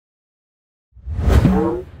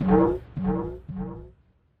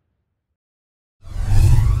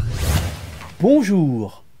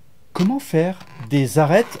Bonjour! Comment faire des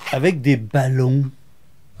arêtes avec des ballons?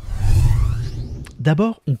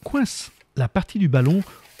 D'abord, on coince la partie du ballon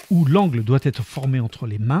où l'angle doit être formé entre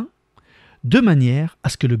les mains, de manière à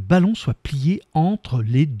ce que le ballon soit plié entre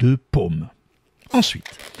les deux paumes.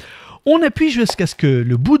 Ensuite, on appuie jusqu'à ce que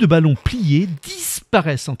le bout de ballon plié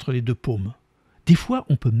disparaisse entre les deux paumes. Des fois,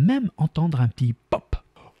 on peut même entendre un petit pop.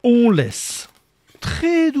 On laisse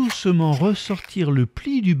très doucement ressortir le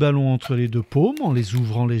pli du ballon entre les deux paumes en les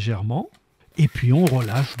ouvrant légèrement, et puis on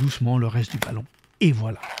relâche doucement le reste du ballon. Et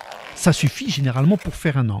voilà, ça suffit généralement pour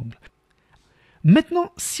faire un angle.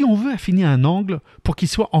 Maintenant, si on veut affiner un angle pour qu'il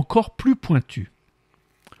soit encore plus pointu,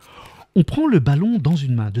 on prend le ballon dans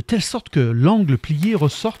une main, de telle sorte que l'angle plié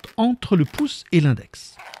ressorte entre le pouce et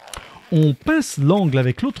l'index. On pince l'angle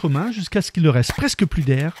avec l'autre main jusqu'à ce qu'il ne reste presque plus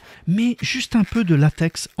d'air, mais juste un peu de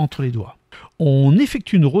latex entre les doigts. On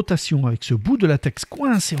effectue une rotation avec ce bout de latex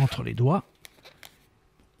coincé entre les doigts.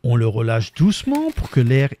 On le relâche doucement pour que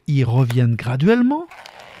l'air y revienne graduellement,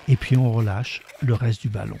 et puis on relâche le reste du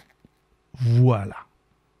ballon. Voilà.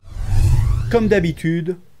 Comme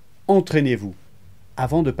d'habitude, entraînez-vous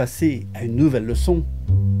avant de passer à une nouvelle leçon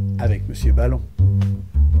avec Monsieur Ballon.